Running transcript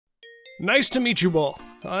Nice to meet you all.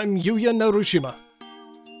 I'm Yuya Narushima.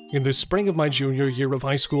 In the spring of my junior year of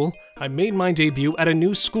high school, I made my debut at a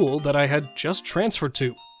new school that I had just transferred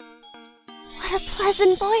to. What a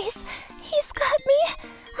pleasant voice. He's got me.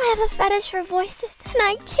 I have a fetish for voices, and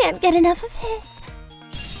I can't get enough of his.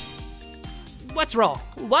 What's wrong?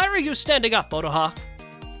 Why are you standing up, Otoha?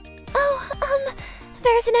 Oh,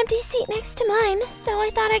 there's an empty seat next to mine, so I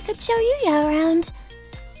thought I could show Yuya around.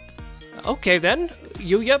 Okay then,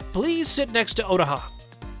 Yuya, please sit next to Otoha.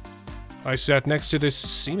 I sat next to this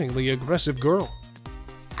seemingly aggressive girl.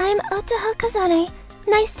 I'm Otoha Kazane.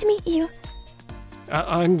 Nice to meet you.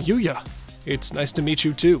 I'm Yuya. It's nice to meet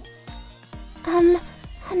you too. I'm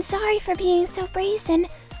sorry for being so brazen,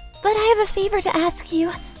 but I have a favor to ask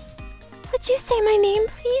you. Would you say my name,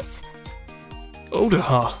 please?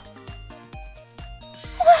 Otoha.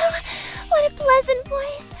 Wow, what a pleasant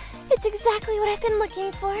voice. It's exactly what I've been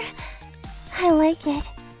looking for. I like it.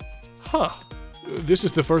 Huh. This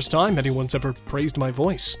is the first time anyone's ever praised my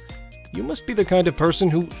voice. You must be the kind of person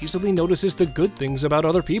who easily notices the good things about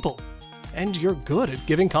other people. And you're good at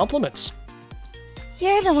giving compliments.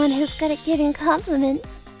 You're the one who's good at giving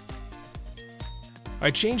compliments. I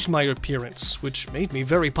changed my appearance, which made me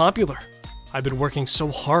very popular. I've been working so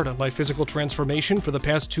hard on my physical transformation for the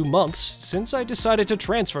past 2 months since I decided to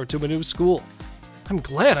transfer to a new school. I'm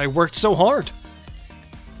glad I worked so hard.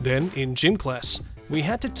 Then, in gym class, we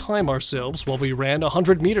had to time ourselves while we ran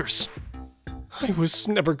 100 meters. I was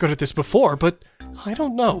never good at this before, but I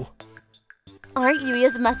don't know. Aren't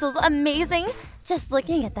Yuya's muscles amazing? Just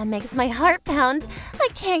looking at them makes my heart pound. I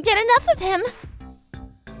can't get enough of him.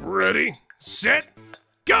 Ready, set,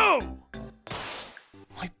 go!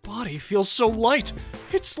 My body feels so light.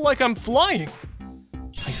 It's like I'm flying.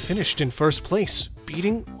 I finished in first place,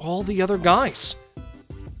 beating all the other guys.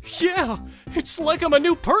 Yeah, it's like I'm a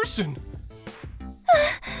new person.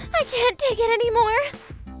 I can't take it anymore.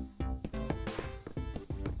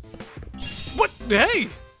 What? Hey!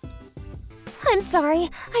 I'm sorry.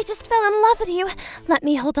 I just fell in love with you. Let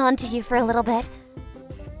me hold on to you for a little bit.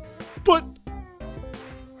 But...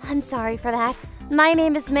 I'm sorry for that. My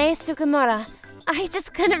name is Mei Sukamura. I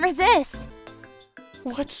just couldn't resist.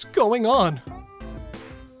 What's going on?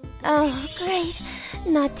 Oh, great.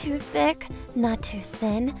 Not too thick, not too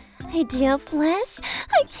thin. Ideal flesh.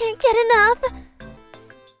 I can't get enough.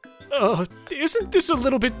 Isn't this a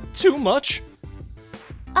little bit too much?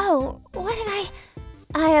 Oh, what did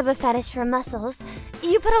I have a fetish for muscles.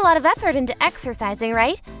 You put a lot of effort into exercising,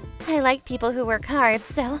 right? I like people who work hard,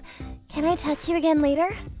 so can I touch you again later?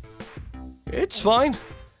 It's fine.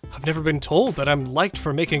 I've never been told that I'm liked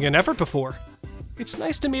for making an effort before. It's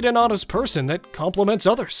nice to meet an honest person that compliments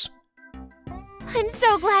others. I'm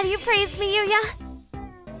so glad you praised me,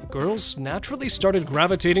 Yuya. Girls naturally started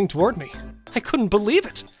gravitating toward me. I couldn't believe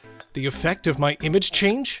it. The effect of my image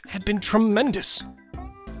change had been tremendous.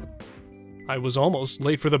 I was almost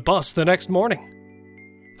late for the bus the next morning.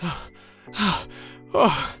 I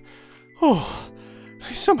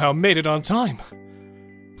somehow made it on time.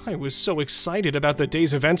 I was so excited about the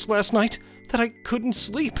day's events last night that I couldn't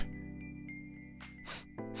sleep.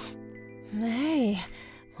 Hey,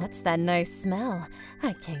 what's that nice smell?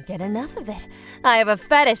 I can't get enough of it. I have a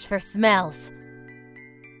fetish for smells.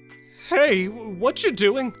 Hey, what you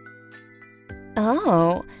doing?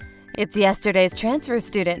 Oh, it's yesterday's transfer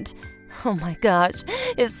student. Oh my gosh,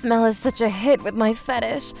 his smell is such a hit with my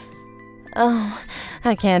fetish. Oh,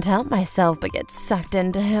 I can't help myself but get sucked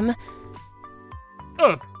into him.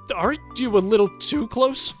 Aren't you a little too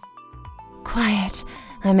close? Quiet,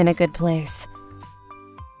 I'm in a good place.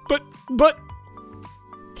 But...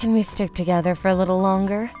 Can we stick together for a little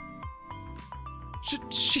longer?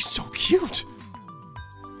 She's so cute.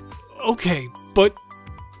 Okay, but...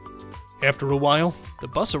 After a while, the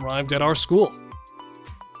bus arrived at our school.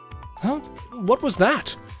 Huh? What was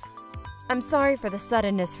that? I'm sorry for the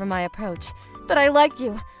suddenness for my approach, but I like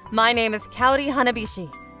you. My name is Kaori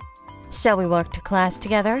Hanabishi. Shall we walk to class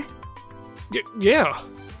together? Yeah.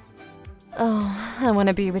 Oh, I want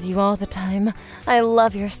to be with you all the time. I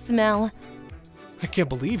love your smell. I can't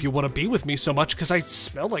believe you want to be with me so much because I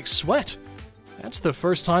smell like sweat. That's the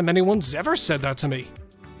first time anyone's ever said that to me.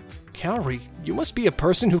 Kaori, you must be a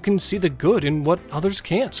person who can see the good in what others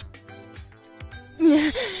can't.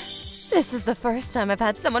 This is the first time I've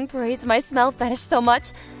had someone praise my smell fetish so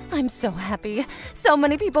much. I'm so happy. So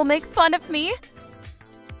many people make fun of me.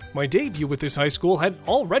 My debut with this high school had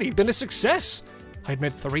already been a success. I'd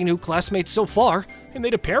met 3 new classmates so far, and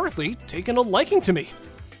they'd apparently taken a liking to me.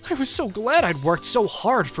 I was so glad I'd worked so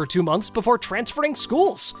hard for 2 months before transferring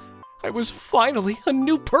schools. I was finally a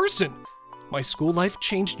new person. My school life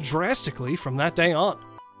changed drastically from that day on.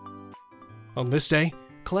 On this day,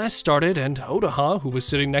 class started and Otaha, who was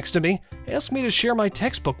sitting next to me, asked me to share my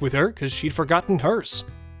textbook with her because she'd forgotten hers.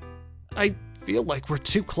 I feel like we're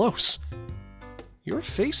too close. Your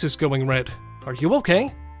face is going red. Are you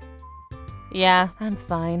okay? Yeah, I'm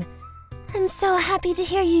fine. I'm so happy to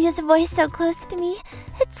hear you use a voice so close to me.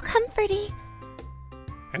 It's comforting.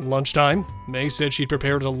 At lunchtime, May said she'd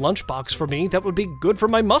prepared a lunchbox for me that would be good for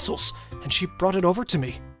my muscles, and she brought it over to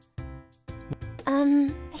me.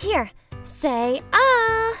 Here, say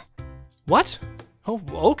ah. What? Oh,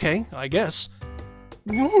 okay, I guess.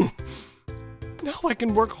 Now I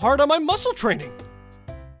can work hard on my muscle training.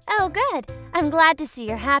 Oh, good. I'm glad to see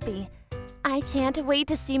you're happy. I can't wait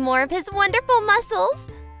to see more of his wonderful muscles.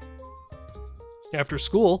 After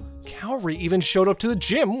school, Kaori even showed up to the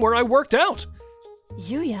gym where I worked out.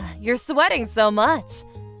 Yuya, you're sweating so much.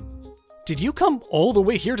 Did you come all the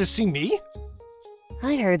way here to see me?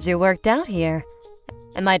 I heard you worked out here.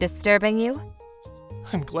 Am I disturbing you?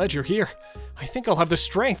 I'm glad you're here. I think I'll have the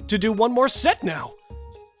strength to do one more set now.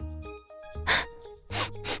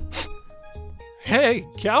 Hey,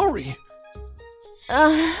 Kaori.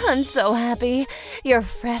 I'm so happy. Your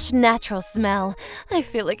fresh, natural smell. I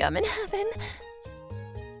feel like I'm in heaven.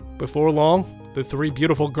 Before long, the three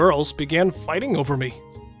beautiful girls began fighting over me.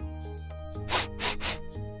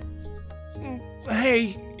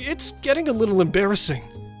 Hey, it's getting a little embarrassing.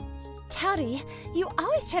 Kaori, you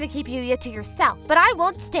always try to keep Yuya to yourself, but I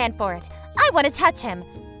won't stand for it. I want to touch him.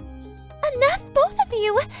 Enough, both of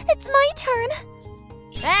you. It's my turn.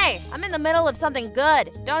 Hey, I'm in the middle of something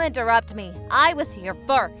good. Don't interrupt me. I was here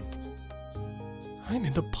first. I'm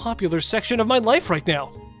in the popular section of my life right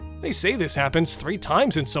now. They say this happens 3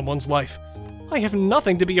 times in someone's life. I have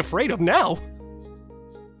nothing to be afraid of now.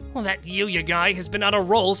 Well, that Yuya guy has been on a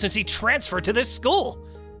roll since he transferred to this school.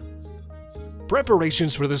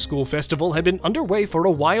 Preparations for the school festival had been underway for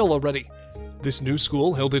a while already. This new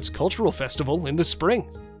school held its cultural festival in the spring.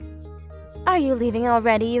 Are you leaving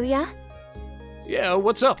already, Yuya? Yeah,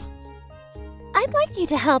 what's up? I'd like you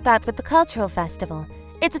to help out with the cultural festival.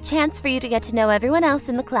 It's a chance for you to get to know everyone else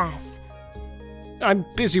in the class. I'm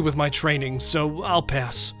busy with my training, so I'll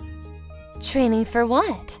pass. Training for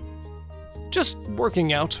what? Just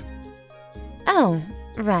working out. Oh,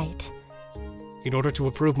 right. In order to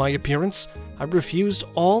improve my appearance, I refused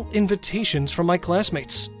all invitations from my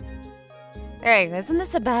classmates. Hey, isn't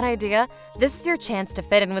this a bad idea? This is your chance to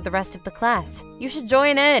fit in with the rest of the class. You should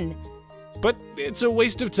join in. But it's a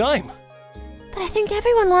waste of time. But I think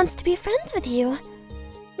everyone wants to be friends with you.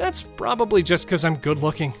 That's probably just because I'm good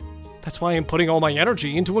looking. That's why I'm putting all my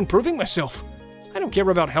energy into improving myself. I don't care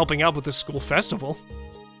about helping out with the school festival.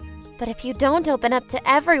 But if you don't open up to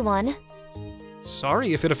everyone...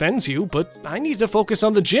 Sorry if it offends you, but I need to focus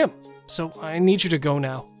on the gym, so I need you to go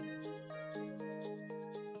now.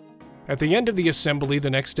 At the end of the assembly the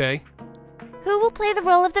next day... Who will play the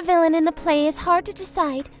role of the villain in the play is hard to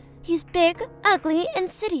decide. He's big, ugly,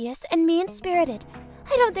 insidious, and mean-spirited.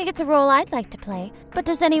 I don't think it's a role I'd like to play, but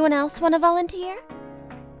does anyone else want to volunteer?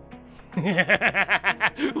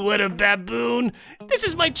 What a baboon! This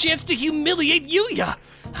is my chance to humiliate Yuya!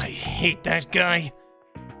 I hate that guy.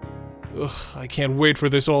 Ugh, I can't wait for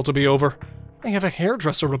this all to be over. I have a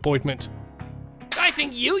hairdresser appointment. I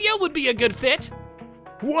think Yuya would be a good fit.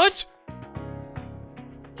 What?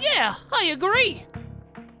 Yeah, I agree.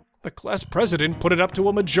 The class president put it up to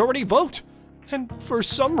a majority vote. And for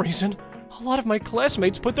some reason, a lot of my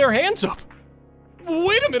classmates put their hands up.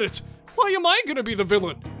 Wait a minute! Why am I gonna be the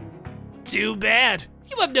villain? Too bad.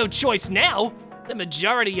 You have no choice now. The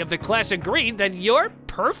majority of the class agreed that you're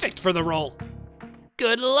perfect for the role.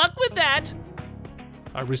 Good luck with that.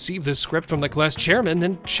 I received this script from the class chairman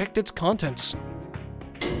and checked its contents.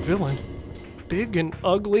 Villain? Big and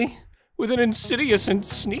ugly? With an insidious and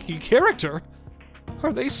sneaky character?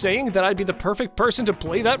 Are they saying that I'd be the perfect person to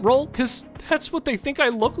play that role? 'Cause that's what they think I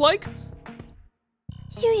look like?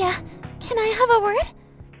 Yuya, can I have a word?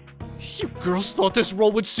 You girls thought this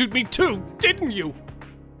role would suit me too, didn't you?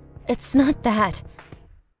 It's not that.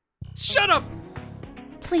 Shut up!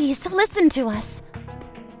 Please, listen to us.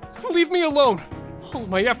 Leave me alone! All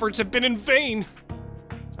my efforts have been in vain!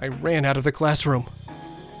 I ran out of the classroom.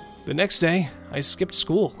 The next day, I skipped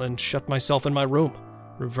school and shut myself in my room,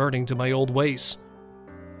 reverting to my old ways.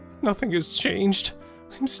 Nothing has changed.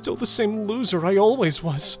 I'm still the same loser I always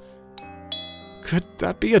was. Could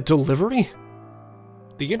that be a delivery?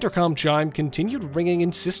 The intercom chime continued ringing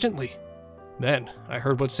insistently. Then, I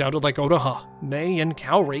heard what sounded like Otaha, May, and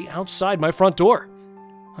Kaori outside my front door.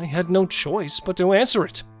 I had no choice but to answer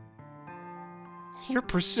it. You're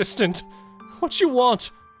persistent. What you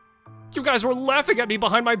want? You guys were laughing at me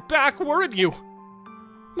behind my back, weren't you?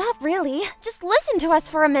 Not really. Just listen to us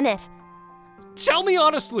for a minute. Tell me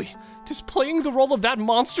honestly, does playing the role of that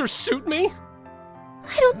monster suit me?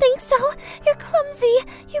 I don't think so. You're clumsy.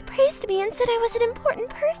 You praised me and said I was an important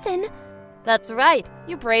person. That's right.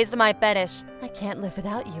 You praised my fetish. I can't live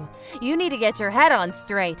without you. You need to get your head on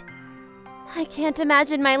straight. I can't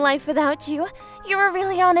imagine my life without you. You're a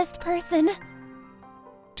really honest person.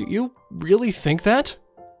 Do you really think that?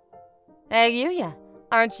 Hey, Yuya.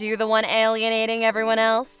 Aren't you the one alienating everyone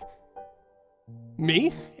else?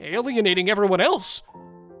 Me? Alienating everyone else?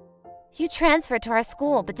 You transferred to our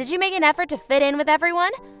school, but did you make an effort to fit in with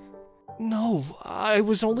everyone? No, I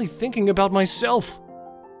was only thinking about myself.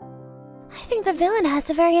 I think the villain has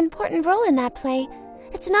a very important role in that play.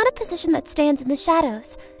 It's not a position that stands in the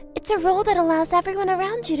shadows. It's a role that allows everyone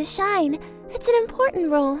around you to shine. It's an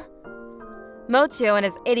important role. Mochio and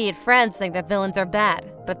his idiot friends think that villains are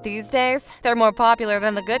bad, but these days, they're more popular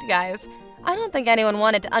than the good guys. I don't think anyone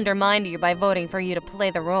wanted to undermine you by voting for you to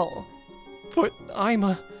play the role. But I'm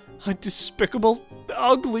a despicable,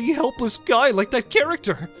 ugly, helpless guy like that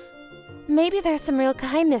character. Maybe there's some real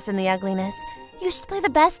kindness in the ugliness. You should play the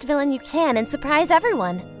best villain you can and surprise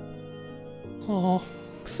everyone. Oh,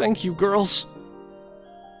 thank you, girls.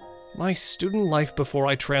 My student life before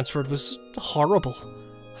I transferred was horrible.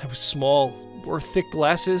 I was small, wore thick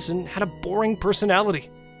glasses, and had a boring personality.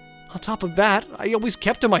 On top of that, I always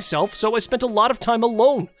kept to myself, so I spent a lot of time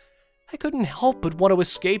alone. I couldn't help but want to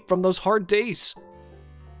escape from those hard days.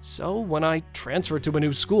 So when I transferred to a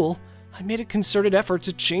new school, I made a concerted effort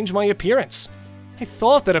to change my appearance. I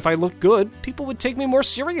thought that if I looked good, people would take me more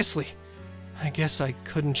seriously. I guess I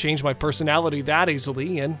couldn't change my personality that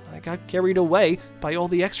easily, and I got carried away by all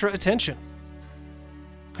the extra attention.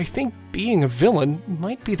 I think being a villain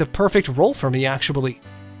might be the perfect role for me, actually.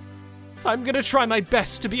 I'm gonna try my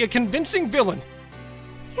best to be a convincing villain.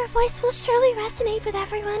 Your voice will surely resonate with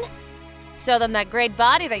everyone. Show them that great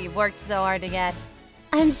body that you've worked so hard to get.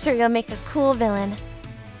 I'm sure you'll make a cool villain.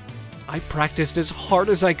 I practiced as hard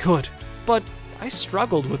as I could, but I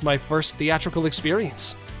struggled with my first theatrical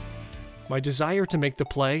experience. My desire to make the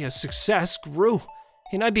play a success grew,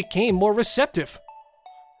 and I became more receptive.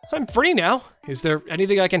 I'm free now. Is there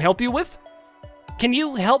anything I can help you with? Can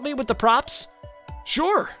you help me with the props?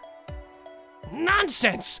 Sure.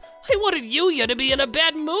 Nonsense! I wanted Yuya to be in a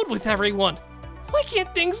bad mood with everyone. Why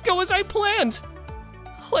can't things go as I planned?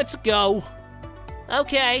 Let's go.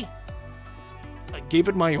 Okay. I gave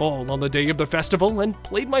it my all on the day of the festival and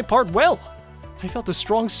played my part well. I felt a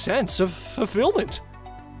strong sense of fulfillment.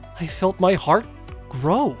 I felt my heart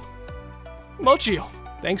grow. Mochio,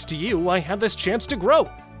 thanks to you, I had this chance to grow.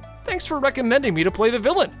 Thanks for recommending me to play the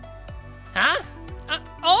villain. Huh?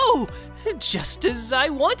 Oh! Just as I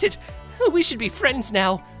wanted. We should be friends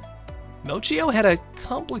now. Mochio had a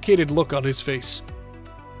complicated look on his face.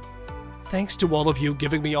 Thanks to all of you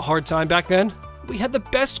giving me a hard time back then, we had the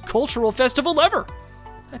best cultural festival ever.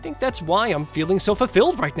 I think that's why I'm feeling so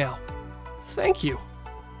fulfilled right now. Thank you.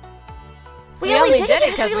 We only did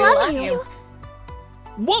it because we love you.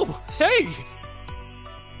 Whoa, hey!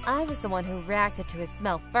 I was the one who reacted to his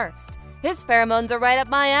smell first. His pheromones are right up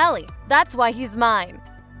my alley. That's why he's mine.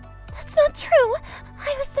 That's not true.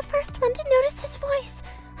 I was the first one to notice his voice.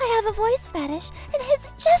 I have a voice fetish, and his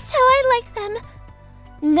is just how I like them.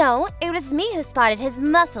 No, it was me who spotted his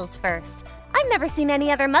muscles first. I've never seen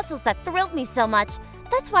any other muscles that thrilled me so much.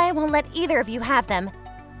 That's why I won't let either of you have them.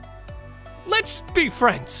 Let's be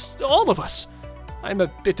friends, all of us. I'm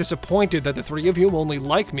a bit disappointed that the three of you only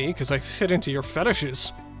like me because I fit into your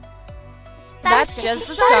fetishes. That's just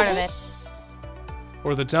the start of it.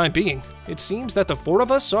 For the time being, it seems that the four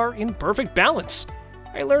of us are in perfect balance.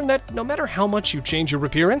 I learned that no matter how much you change your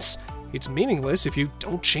appearance, it's meaningless if you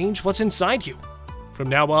don't change what's inside you. From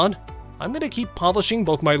now on, I'm gonna keep polishing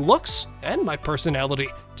both my looks and my personality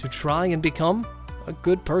to try and become a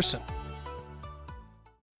good person.